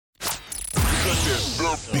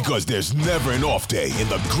Because there's never an off day in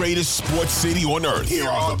the greatest sports city on earth. Here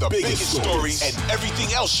are the biggest stories and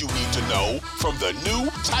everything else you need to know from the new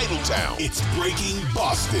Titletown. It's Breaking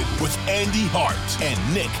Boston with Andy Hart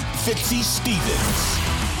and Nick Fitzy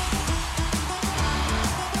Stevens.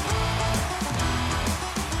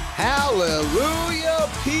 Hallelujah,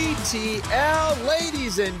 PTL.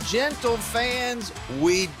 Ladies and gentle fans,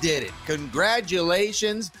 we did it.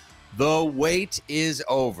 Congratulations. The wait is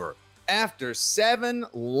over. After 7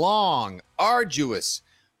 long, arduous,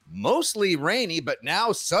 mostly rainy, but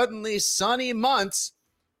now suddenly sunny months,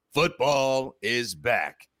 football is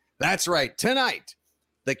back. That's right. Tonight,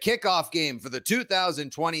 the kickoff game for the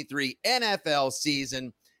 2023 NFL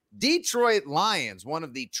season. Detroit Lions, one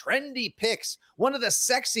of the trendy picks, one of the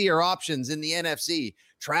sexier options in the NFC,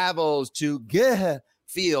 travels to GEH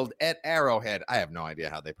Field at Arrowhead. I have no idea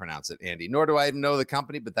how they pronounce it, Andy, nor do I even know the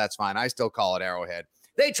company, but that's fine. I still call it Arrowhead.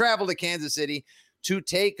 They travel to Kansas City to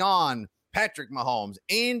take on Patrick Mahomes.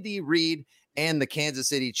 Andy Reid and the Kansas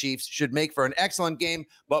City Chiefs should make for an excellent game,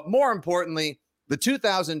 but more importantly, the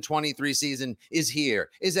 2023 season is here,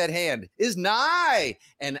 is at hand, is nigh.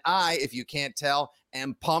 And I, if you can't tell,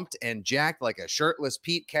 am pumped and jacked like a shirtless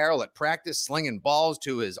Pete Carroll at practice, slinging balls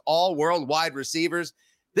to his all-world wide receivers.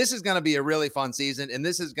 This is going to be a really fun season, and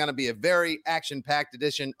this is going to be a very action-packed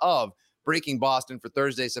edition of Breaking Boston for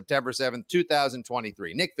Thursday, September 7th,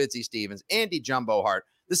 2023. Nick Fitzy Stevens, Andy Jumbo Hart,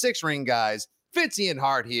 the Six Ring guys, Fitzy and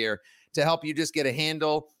Hart here to help you just get a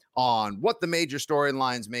handle on what the major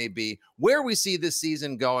storylines may be, where we see this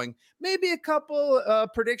season going, maybe a couple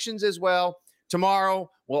predictions as well. Tomorrow,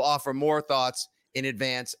 we'll offer more thoughts in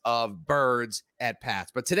advance of Birds at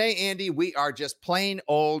Pats. But today, Andy, we are just plain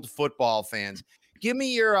old football fans. Give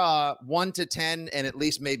me your 1 to 10 and at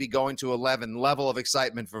least maybe going to 11 level of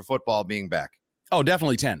excitement for football being back. Oh,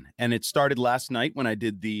 definitely 10. And it started last night when I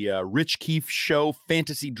did the Rich Keefe Show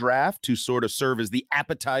fantasy draft to sort of serve as the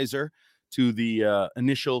appetizer to the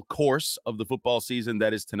initial course of the football season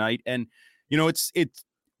that is tonight. And, you know, it's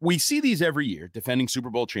we see these every year, defending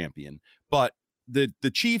Super Bowl champion, but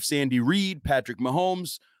the Chiefs, Andy Reid, Patrick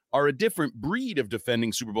Mahomes, are a different breed of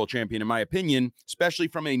defending Super Bowl champion, in my opinion, especially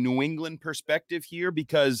from a New England perspective here,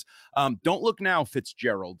 because don't look now,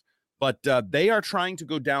 Fitzgerald, but they are trying to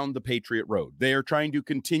go down the Patriot road. They are trying to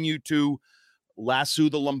continue to lasso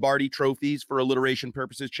the Lombardi trophies for alliteration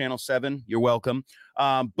purposes. Channel 7, you're welcome.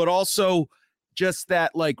 But also just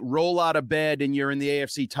that like roll out of bed and you're in the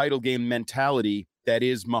AFC title game mentality that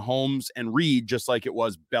is Mahomes and Reid, just like it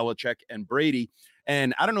was Belichick and Brady.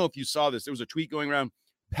 And I don't know if you saw this. There was a tweet going around.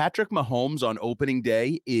 Patrick Mahomes on opening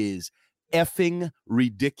day is effing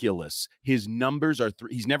ridiculous. His numbers are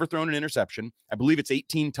he's never thrown an interception. I believe it's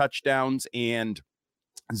 18 touchdowns and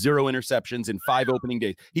 0 interceptions in 5 opening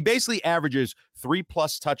days. He basically averages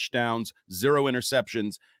 3+ touchdowns, 0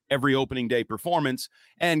 interceptions every opening day performance.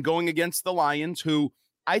 And going against the Lions, who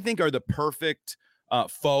I think are the perfect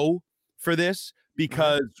foe for this,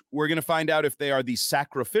 because we're going to find out if they are the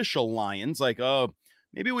sacrificial Lions, like, oh,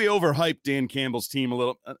 maybe we overhyped Dan Campbell's team a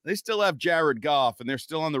little. They still have Jared Goff, and they're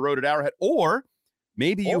still on the road at Arrowhead. Or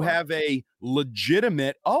maybe you have a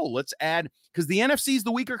legitimate, let's add, because the NFC is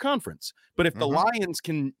the weaker conference. But if the Lions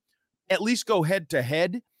can at least go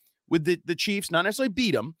head-to-head with the Chiefs, not necessarily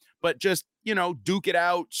beat them, but just, duke it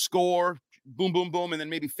out, score, boom, boom, boom, and then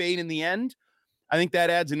maybe fade in the end, I think that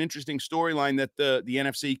adds an interesting storyline that the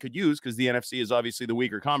NFC could use, because the NFC is obviously the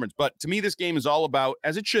weaker conference. But to me, this game is all about,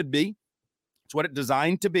 as it should be, it's what it's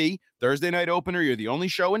designed to be. Thursday night opener, you're the only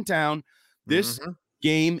show in town. This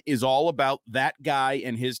game is all about that guy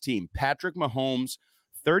and his team. Patrick Mahomes,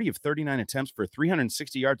 30 of 39 attempts for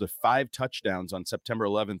 360 yards with 5 touchdowns on September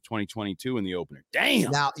 11th, 2022 in the opener.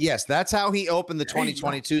 Damn. Now, yes, that's how he opened the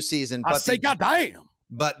 2022 season. But goddamn.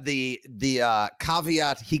 But the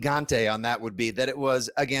caveat gigante on that would be that it was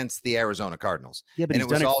against the Arizona Cardinals. Yeah, but and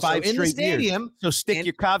he's it was done it also 5 in the straight years. stadium. So stick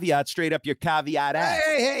your caveat straight up your caveat ass.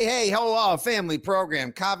 Hey, hello, family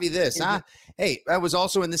program. Copy this, huh? Hey, that was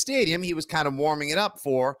also in the stadium. He was kind of warming it up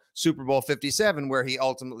for Super Bowl 57, where he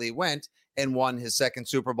ultimately went and won his second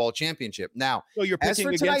Super Bowl championship. Now, so you're pitching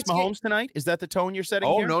against Mahomes tonight? Is that the tone you're setting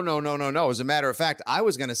here? No. As a matter of fact, I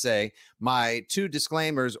was going to say my 2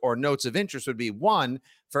 disclaimers or notes of interest would be, 1,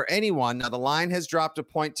 for anyone. Now, the line has dropped a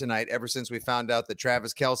point tonight ever since we found out that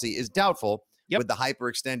Travis Kelce is doubtful with the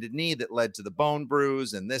hyperextended knee that led to the bone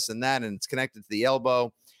bruise and this and that, and it's connected to the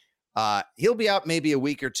elbow. He'll be out maybe a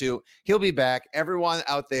week or 2. He'll be back. Everyone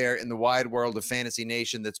out there in the wide world of Fantasy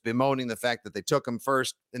Nation that's bemoaning the fact that they took him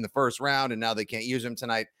first in the first round and now they can't use him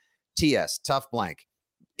tonight. TS, tough blank.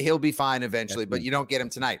 He'll be fine eventually, but you don't get him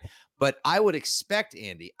tonight. But I would expect,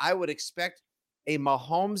 Andy, a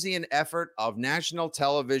Mahomesian effort of national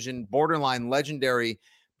television, borderline legendary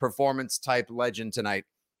performance type legend tonight.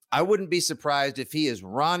 I wouldn't be surprised if he is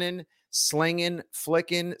running, slinging,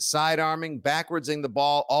 flicking, sidearming, backwardsing the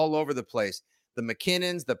ball all over the place. The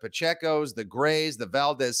McKinnons, the Pachecos, the Grays, the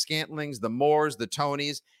Valdez Scantlings, the Moores, the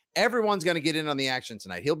Tonys, everyone's going to get in on the action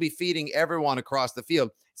tonight. He'll be feeding everyone across the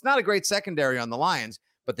field. It's not a great secondary on the Lions,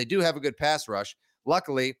 but they do have a good pass rush.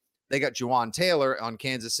 Luckily, they got Juwan Taylor on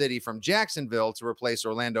Kansas City from Jacksonville to replace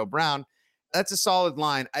Orlando Brown. That's a solid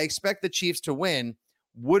line. I expect the Chiefs to win.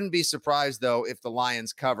 Wouldn't be surprised, though, if the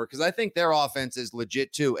Lions cover, because I think their offense is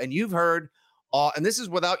legit, too. And you've heard, and this is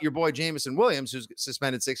without your boy Jameson Williams, who's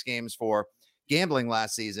suspended 6 games for gambling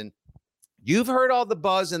last season. You've heard all the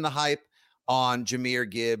buzz and the hype on Jahmyr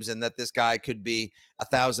Gibbs and that this guy could be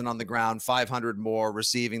 1,000 on the ground, 500 more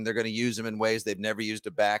receiving. They're going to use him in ways they've never used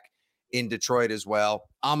a back in Detroit as well.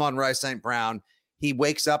 Amon-Ra St. Brown, he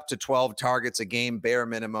wakes up to 12 targets a game, bare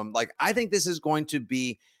minimum. Like, I think this is going to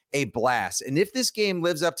be a blast. And if this game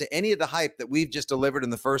lives up to any of the hype that we've just delivered in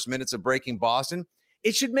the first minutes of Breaking Boston,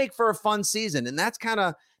 it should make for a fun season. And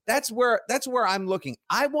that's where I'm looking.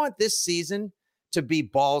 I want this season to be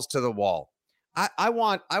balls to the wall. I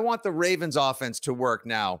want the Ravens offense to work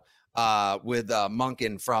now with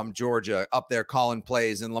Monken from Georgia up there calling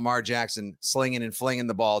plays and Lamar Jackson slinging and flinging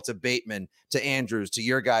the ball to Bateman, to Andrews, to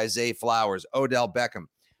your guy Zay Flowers, Odell Beckham.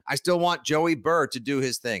 I still want Joey Burr to do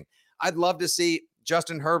his thing. I'd love to see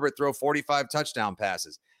Justin Herbert throw 45 touchdown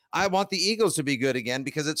passes. I want the Eagles to be good again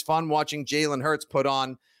because it's fun watching Jalen Hurts put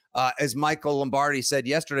on, as Michael Lombardi said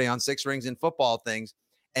yesterday on Six Rings in Football Things,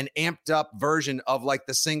 an amped up version of like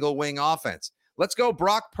the single wing offense. Let's go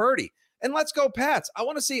Brock Purdy and let's go Pats. I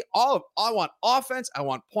want to see I want offense. I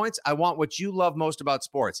want points. I want what you love most about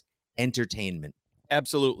sports, entertainment.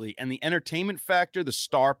 Absolutely. And the entertainment factor, the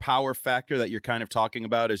star power factor that you're kind of talking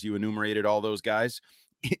about as you enumerated all those guys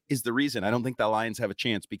is the reason I don't think the Lions have a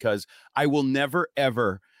chance, because I will never,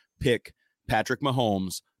 ever pick Patrick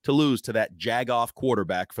Mahomes to lose to that Jagoff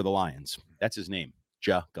quarterback for the Lions. That's his name.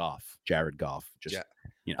 Goff, Jared Goff.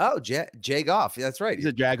 Jay Goff. That's right. He's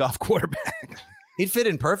a Jagoff quarterback. He'd fit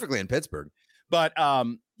in perfectly in Pittsburgh. But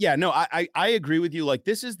I agree with you. Like,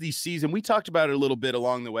 this is the season. We talked about it a little bit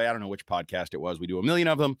along the way. I don't know which podcast it was. We do a million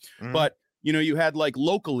of them. But, you had like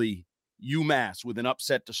locally UMass with an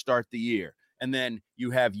upset to start the year. And then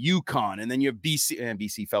you have UConn, and then you have BC, and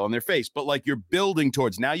BC fell on their face. But like, you're building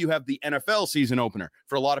towards, now you have the NFL season opener.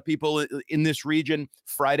 For a lot of people in this region,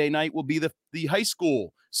 Friday night will be the high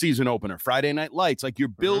school season opener, Friday Night Lights. Like, you're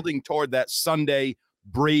building toward that Sunday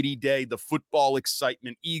Brady Day, the football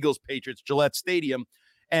excitement, Eagles, Patriots, Gillette Stadium.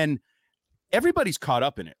 And everybody's caught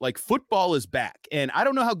up in it. Like, football is back. And I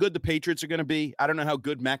don't know how good the Patriots are going to be. I don't know how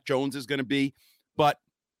good Mac Jones is going to be. But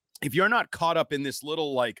if you're not caught up in this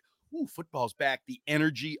little, like, ooh, football's back, the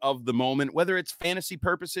energy of the moment, whether it's fantasy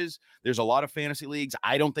purposes, there's a lot of fantasy leagues.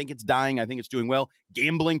 I don't think it's dying. I think it's doing well.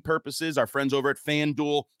 Gambling purposes, our friends over at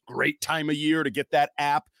FanDuel, great time of year to get that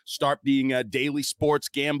app, start being a daily sports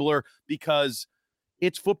gambler, because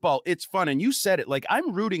it's football. It's fun. And you said it, like,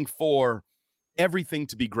 I'm rooting for everything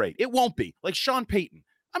to be great. It won't be. Like Sean Payton.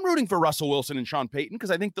 I'm rooting for Russell Wilson and Sean Payton because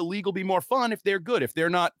I think the league will be more fun if they're good, if they're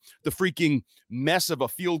not the freaking mess of a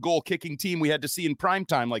field goal kicking team we had to see in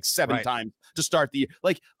primetime like 7 times to start the year.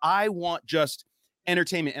 Like, I want just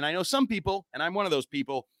entertainment. And I know some people, and I'm one of those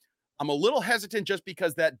people, I'm a little hesitant just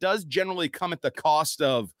because that does generally come at the cost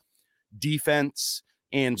of defense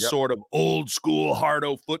and sort of old school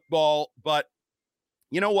hardo football. But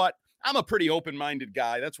you know what? I'm a pretty open-minded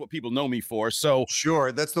guy. That's what people know me for. So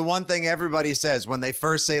sure, that's the one thing everybody says when they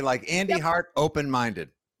first say, like, Andy Hart, open-minded.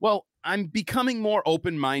 Well, I'm becoming more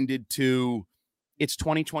open-minded to, it's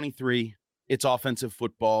 2023, it's offensive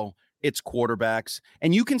football, it's quarterbacks,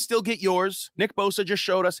 and you can still get yours. Nick Bosa just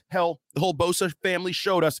showed us. Hell, the whole Bosa family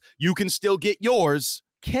showed us. You can still get yours.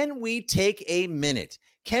 Can we take a minute?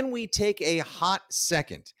 Can we take a hot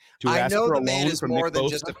second? I know the man is more than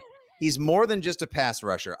just he's more than just a pass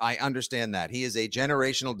rusher. I understand that. He is a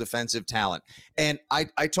generational defensive talent. And I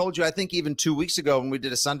told you, I think even 2 weeks ago when we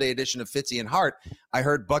did a Sunday edition of Fitzy and Hart, I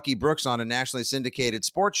heard Bucky Brooks on a nationally syndicated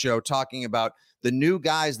sports show talking about the new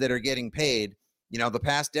guys that are getting paid. The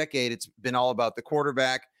past decade, it's been all about the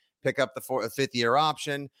quarterback, pick up the fifth-year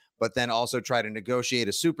option, but then also try to negotiate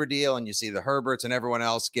a super deal. And you see the Herberts and everyone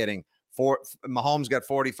else getting Mahomes got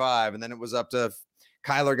 45, and then it was up to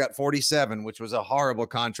Kyler got 47, which was a horrible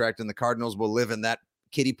contract, and the Cardinals will live in that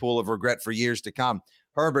kiddie pool of regret for years to come.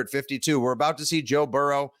 Herbert, 52. We're about to see Joe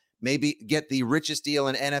Burrow maybe get the richest deal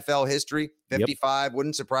in NFL history, 55.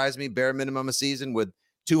 Wouldn't surprise me, bare minimum a season with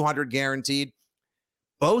 200 guaranteed.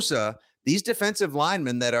 Bosa, these defensive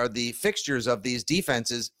linemen that are the fixtures of these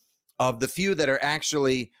defenses, of the few that are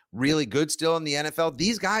actually really good still in the NFL,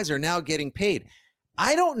 these guys are now getting paid.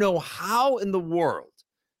 I don't know how in the world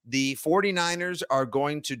the 49ers are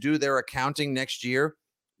going to do their accounting next year,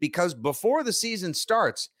 because before the season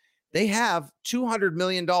starts, they have $200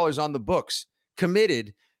 million on the books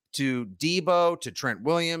committed to Debo, to Trent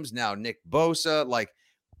Williams, now Nick Bosa,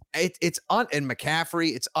 and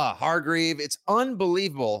McCaffrey, it's Hargrave. It's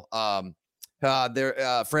unbelievable.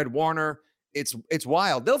 Fred Warner. It's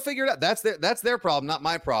wild. They'll figure it out. That's their problem, not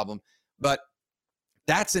my problem. But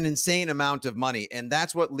that's an insane amount of money. And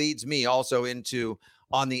that's what leads me also into,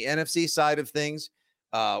 on the NFC side of things,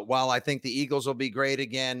 while I think the Eagles will be great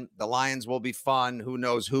again, the Lions will be fun. Who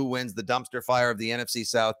knows who wins the dumpster fire of the NFC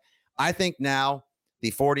South? I think now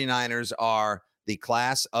the 49ers are the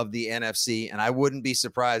class of the NFC, and I wouldn't be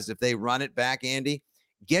surprised if they run it back, Andy,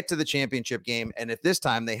 get to the championship game, and if this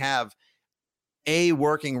time they have a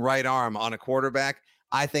working right arm on a quarterback,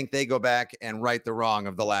 I think they go back and right the wrong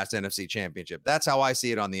of the last NFC championship. That's how I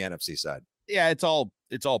see it on the NFC side. Yeah, it's all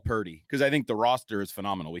Purdy, because I think the roster is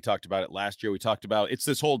phenomenal. We talked about it last year. We talked about it's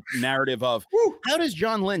this whole narrative of how does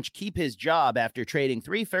John Lynch keep his job after trading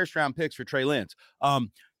 3 first-round picks for Trey Lance?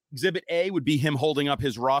 Exhibit A would be him holding up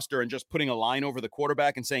his roster and just putting a line over the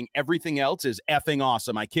quarterback and saying everything else is effing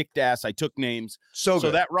awesome. I kicked ass. I took names. So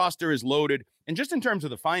that roster is loaded. And just in terms of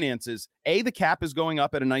the finances, A, the cap is going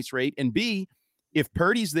up at a nice rate. And B, if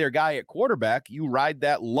Purdy's their guy at quarterback, you ride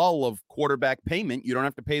that lull of quarterback payment. You don't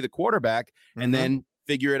have to pay the quarterback and then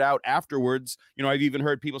figure it out afterwards. You know, I've even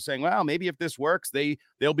heard people saying, well, maybe if this works,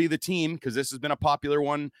 they'll be the team, because this has been a popular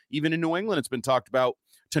one. Even in New England, it's been talked about,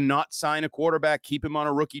 to not sign a quarterback, keep him on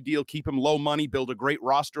a rookie deal, keep him low money, build a great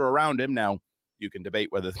roster around him. Now, you can debate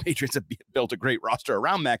whether the Patriots have built a great roster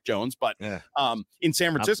around Mac Jones, but in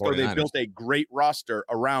San Francisco, they built a great roster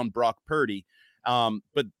around Brock Purdy.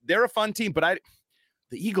 But they're a fun team. But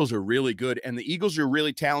the Eagles are really good, and the Eagles are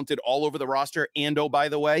really talented all over the roster. And, oh, by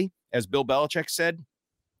the way, as Bill Belichick said,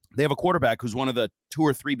 they have a quarterback who's one of the 2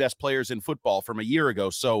 or 3 best players in football from a year ago.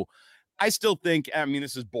 So I still think, I mean,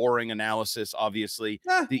 this is boring analysis, obviously.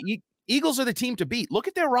 The Eagles are the team to beat. Look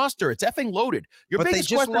at their roster. It's effing loaded. Your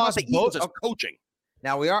biggest question about the Eagles is coaching.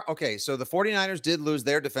 Now we are, okay, so the 49ers did lose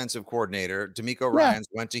their defensive coordinator. D'Amico Ryans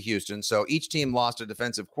went to Houston, so each team lost a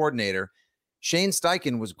defensive coordinator. Shane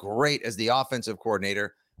Steichen was great as the offensive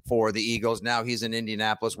coordinator for the Eagles. Now he's in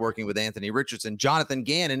Indianapolis working with Anthony Richardson. Jonathan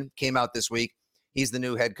Gannon came out this week. He's the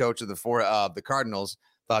new head coach of the Cardinals.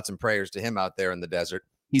 Thoughts and prayers to him out there in the desert.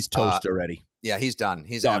 He's toast already. Yeah, he's done.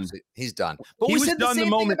 He's done. But we said the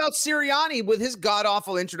same thing about Sirianni with his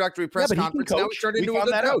god-awful introductory press conference. Now he turned into a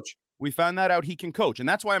good coach. We found that out. He can coach, and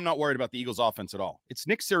that's why I'm not worried about the Eagles' offense at all. It's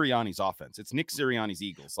Nick Sirianni's offense. It's Nick Sirianni's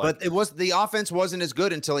Eagles. But the offense wasn't as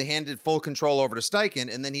good until he handed full control over to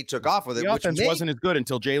Steichen, and then he took off with it. The offense wasn't as good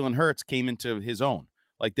until Jalen Hurts came into his own.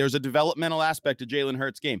 Like, there's a developmental aspect to Jalen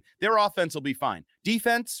Hurts' game. Their offense will be fine.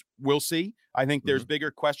 Defense, we'll see. I think there's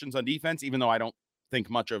bigger questions on defense, even though I don't think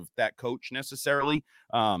much of that coach necessarily.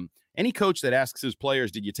 Any coach that asks his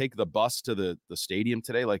players, did you take the bus to the stadium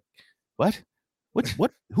today? Like, what?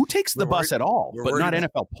 Who takes the bus at all? But not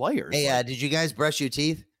NFL players. Hey, did you guys brush your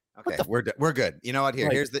teeth? Okay, we're good. You know what?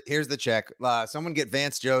 Here's the check. Someone get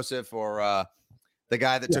Vance Joseph or the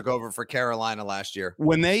guy that took over for Carolina last year.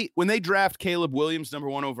 When they draft Caleb Williams, number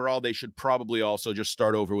 1 overall, they should probably also just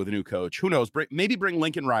start over with a new coach. Who knows? Maybe bring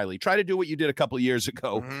Lincoln Riley. Try to do what you did a couple of years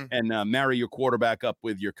ago and marry your quarterback up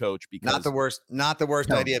with your coach. Because not the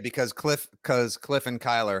worst idea, because Cliff and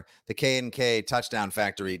Kyler, the K&K touchdown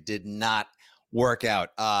factory, did not work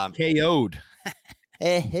out. KO'd.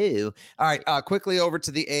 All right, quickly over to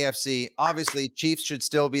the AFC. Obviously, Chiefs should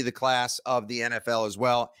still be the class of the NFL as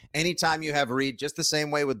well. Anytime you have Reed, just the same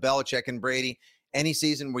way with Belichick and Brady, any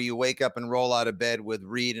season where you wake up and roll out of bed with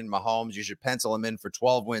Reed and Mahomes, you should pencil them in for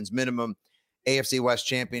 12 wins minimum. AFC West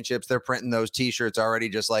championships, they're printing those T-shirts already,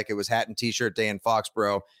 just like it was hat and T-shirt day in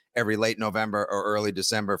Foxborough every late November or early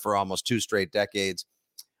December for almost 2 straight decades.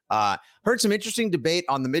 Heard some interesting debate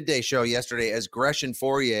on the midday show yesterday as Gresh and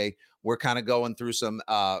Fourier were kind of going through some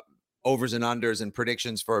overs and unders and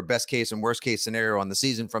predictions for best case and worst case scenario on the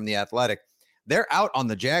season from The Athletic. They're out on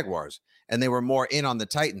the Jaguars, and they were more in on the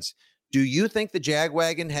Titans. Do you think the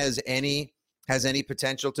Jagwagon has any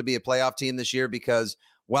potential to be a playoff team this year? Because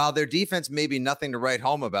while their defense may be nothing to write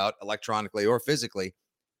home about electronically or physically,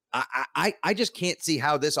 I just can't see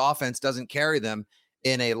how this offense doesn't carry them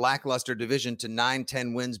in a lackluster division to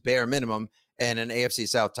 9-10 wins bare minimum and an AFC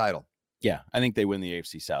South title. Yeah, I think they win the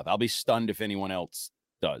AFC South. I'll be stunned if anyone else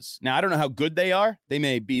does. Now, I don't know how good they are. They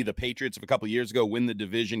may be the Patriots of a couple of years ago, win the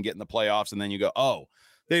division, get in the playoffs, and then you go, oh,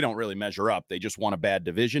 they don't really measure up. They just won a bad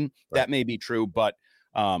division. Right. That may be true, but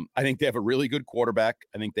I think they have a really good quarterback.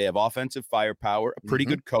 I think they have offensive firepower, a pretty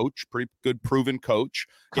good coach, pretty good proven coach.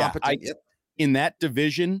 Competent. In that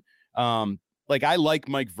division, I like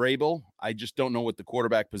Mike Vrabel. I just don't know what the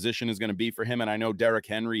quarterback position is going to be for him. And I know Derrick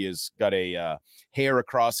Henry has got a hair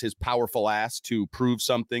across his powerful ass to prove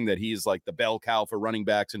something, that he's like the bell cow for running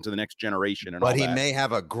backs into the next generation. But he may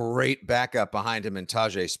have a great backup behind him in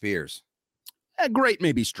Tajay Spears. Great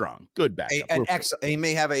may be strong. Good backup. He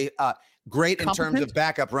may have a great in terms of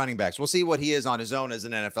backup running backs. We'll see what he is on his own as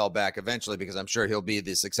an NFL back eventually, because I'm sure he'll be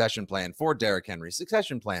the succession plan for Derrick Henry.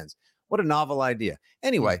 Succession plans. What a novel idea.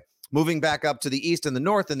 Anyway, moving back up to the East and the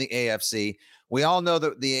North in the AFC, we all know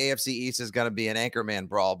that the AFC East is going to be an anchorman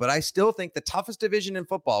brawl, but I still think the toughest division in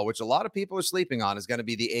football, which a lot of people are sleeping on, is going to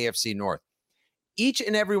be the AFC North. Each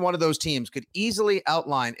and every one of those teams could easily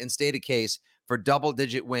outline and state a case for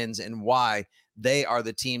double-digit wins and why they are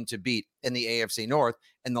the team to beat in the AFC North.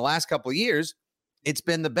 In the last couple of years, it's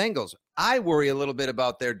been the Bengals. I worry a little bit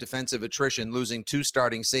about their defensive attrition, losing 2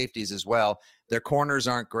 starting safeties as well. Their corners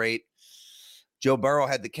aren't great. Joe Burrow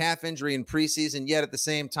had the calf injury in preseason, yet at the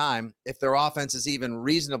same time, if their offense is even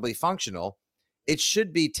reasonably functional, it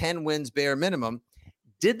should be 10 wins bare minimum.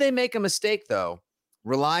 Did they make a mistake, though,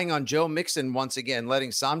 relying on Joe Mixon once again, letting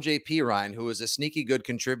Samjay Pirine, who is a sneaky good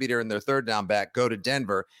contributor in their third down back, go to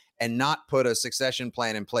Denver and not put a succession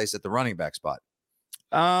plan in place at the running back spot?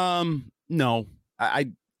 No.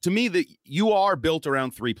 To me, that you are built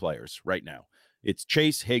around 3 players right now. It's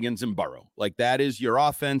Chase, Higgins, and Burrow. Like, that is your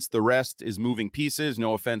offense. The rest is moving pieces.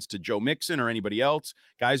 No offense to Joe Mixon or anybody else.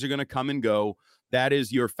 Guys are going to come and go. That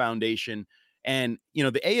is your foundation. And, the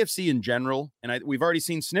AFC in general, and we've already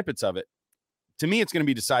seen snippets of it. To me, it's going to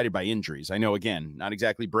be decided by injuries. I know, again, not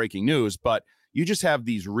exactly breaking news, but you just have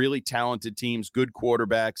these really talented teams, good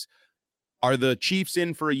quarterbacks. Are the Chiefs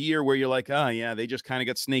in for a year where you're like, oh, yeah, they just kind of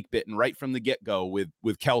got snake bitten right from the get-go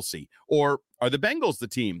with Kelsey? Or are the Bengals the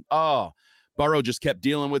team? Oh, Burrow just kept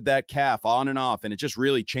dealing with that calf on and off, and it just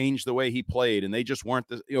really changed the way he played, and they just weren't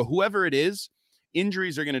whoever it is,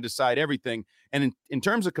 injuries are going to decide everything. And in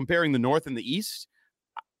terms of comparing the North and the East,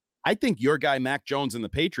 I think your guy, Mac Jones, and the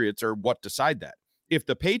Patriots are what decide that. If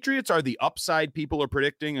the Patriots are the upside people are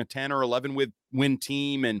predicting, a 10 or 11 win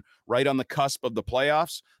team and right on the cusp of the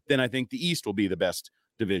playoffs, then I think the East will be the best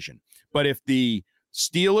division. But if the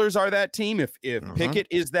Steelers are that team, if Pickett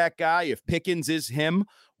is that guy, if Pickens is him,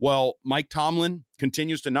 well, Mike Tomlin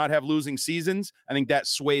continues to not have losing seasons. I think that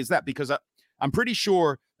sways that, because I'm pretty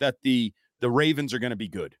sure that the Ravens are going to be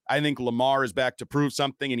good. I think Lamar is back to prove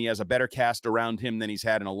something, and he has a better cast around him than he's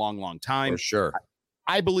had in a long, long time. For sure.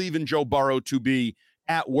 I believe in Joe Burrow to be,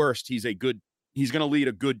 at worst, he's going to lead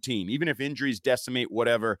a good team. Even if injuries decimate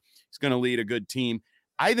whatever, he's going to lead a good team.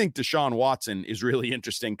 I think Deshaun Watson is really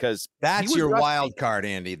interesting, because that's your wild card,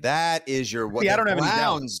 Andy. That is your I don't have any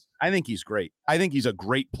doubts. I think he's great. I think he's a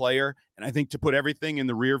great player. And I think to put everything in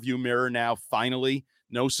the rearview mirror now, finally,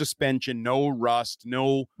 no suspension, no rust,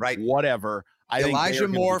 no whatever. Elijah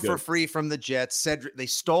Moore for free from the Jets. They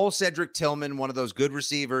stole Cedric Tillman, one of those good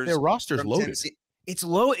receivers. Their roster's loaded. Tennessee. It's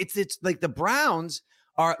low. It's like the Browns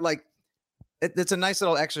are like, it's a nice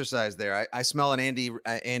little exercise there. I smell an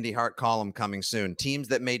Andy Hart column coming soon. Teams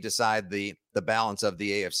that may decide the balance of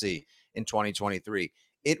the AFC in 2023.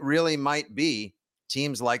 It really might be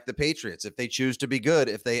teams like the Patriots. If they choose to be good,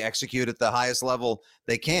 if they execute at the highest level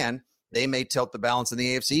they can, they may tilt the balance in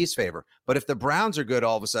the AFC's favor. But if the Browns are good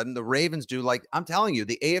all of a sudden, the Ravens do. Like, I'm telling you,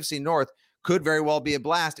 the AFC North could very well be a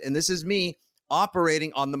blast. And this is me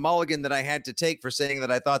operating on the mulligan that I had to take for saying that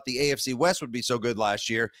I thought the AFC West would be so good last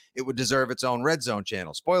year, it would deserve its own red zone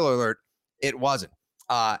channel. Spoiler alert, it wasn't.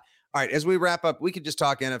 All right, as we wrap up, we could just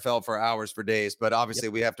talk NFL for hours, for days, but obviously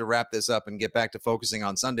we have to wrap this up and get back to focusing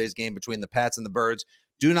on Sunday's game between the Pats and the Birds.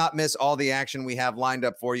 Do not miss all the action we have lined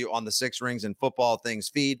up for you on the Six Rings and Football Things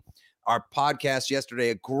feed. Our podcast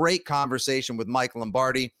yesterday, a great conversation with Mike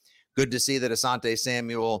Lombardi. Good to see that Asante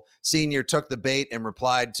Samuel Sr. took the bait and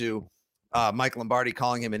replied to Mike Lombardi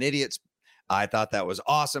calling him an idiot. I thought that was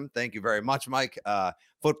awesome. Thank you very much, Mike.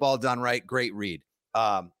 Football done right. Great read.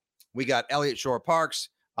 We got Elliot Shore-Parks,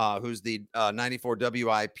 who's the 94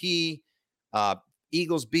 WIP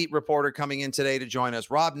Eagles beat reporter, coming in today to join us.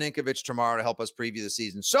 Rob Ninkovich tomorrow to help us preview the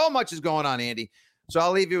season. So much is going on, Andy. So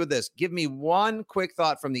I'll leave you with this. Give me one quick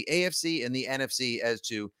thought from the AFC and the NFC as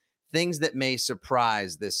to things that may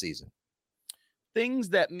surprise this season. Things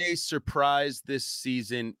that may surprise this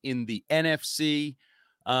season in the NFC.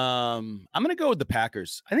 I'm going to go with the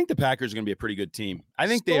Packers. I think the Packers are going to be a pretty good team. I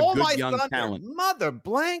think they have good young talent. Mother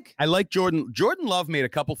blank. I like Jordan. Jordan Love made a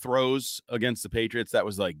couple throws against the Patriots that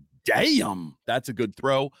was like damn, that's a good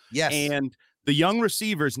throw. Yes. And the young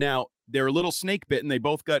receivers now, they're a little snake bitten. They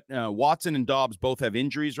both got Watson and Dobbs both have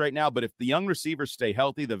injuries right now. But if the young receivers stay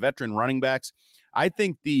healthy, the veteran running backs, I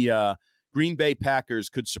think the Green Bay Packers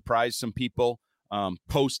could surprise some people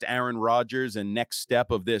post Aaron Rodgers and next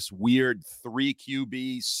step of this weird 3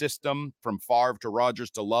 QB system from Favre to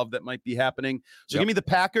Rodgers to Love that might be happening. So give me the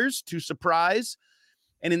Packers to surprise.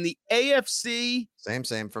 And in the AFC,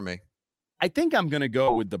 same for me. I think I'm going to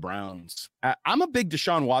go with the Browns. I'm a big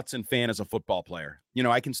Deshaun Watson fan as a football player. You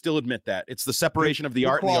know, I can still admit that. It's the separation of the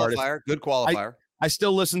art and the artist. Good qualifier. I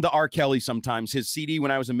still listen to R. Kelly sometimes. His CD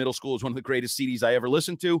when I was in middle school is one of the greatest CDs I ever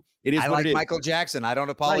listened to. It is I what like it is. Michael Jackson. I don't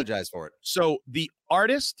apologize for it. So the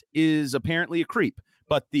artist is apparently a creep,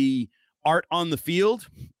 but the art on the field,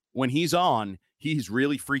 when he's on, he's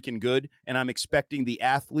really freaking good. And I'm expecting the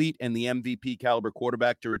athlete and the MVP caliber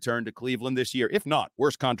quarterback to return to Cleveland this year. If not,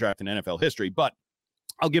 worst contract in NFL history. But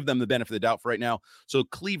I'll give them the benefit of the doubt for right now. So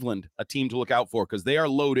Cleveland, a team to look out for because they are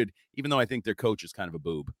loaded, even though I think their coach is kind of a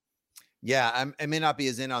boob. Yeah, I may not be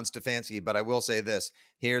as in on Stefanski, but I will say this.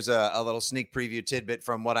 Here's a little sneak preview tidbit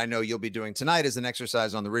from what I know you'll be doing tonight as an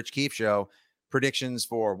exercise on the Rich Keefe Show. Predictions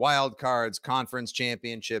for wild cards, conference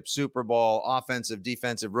championship, Super Bowl, offensive,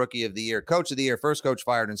 defensive, rookie of the year, coach of the year, first coach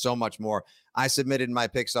fired, and so much more. I submitted my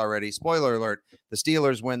picks already. Spoiler alert, the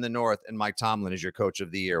Steelers win the North, and Mike Tomlin is your coach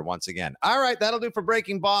of the year once again. All right, that'll do for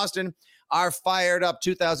Breaking Boston, our fired up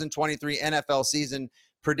 2023 NFL season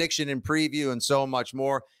prediction and preview, and so much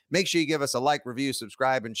more. Make sure you give us a like, review,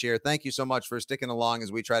 subscribe, and share. Thank you so much for sticking along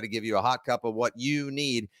as we try to give you a hot cup of what you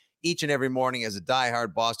need each and every morning as a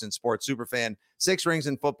diehard Boston sports superfan. 6 Rings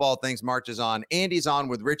in Football, things marches on. Andy's on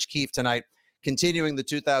with Rich Keefe tonight, continuing the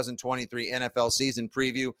 2023 NFL season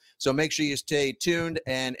preview. So make sure you stay tuned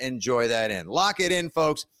and enjoy that in. Lock it in,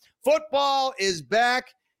 folks. Football is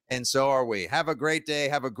back, and so are we. Have a great day.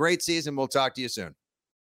 Have a great season. We'll talk to you soon.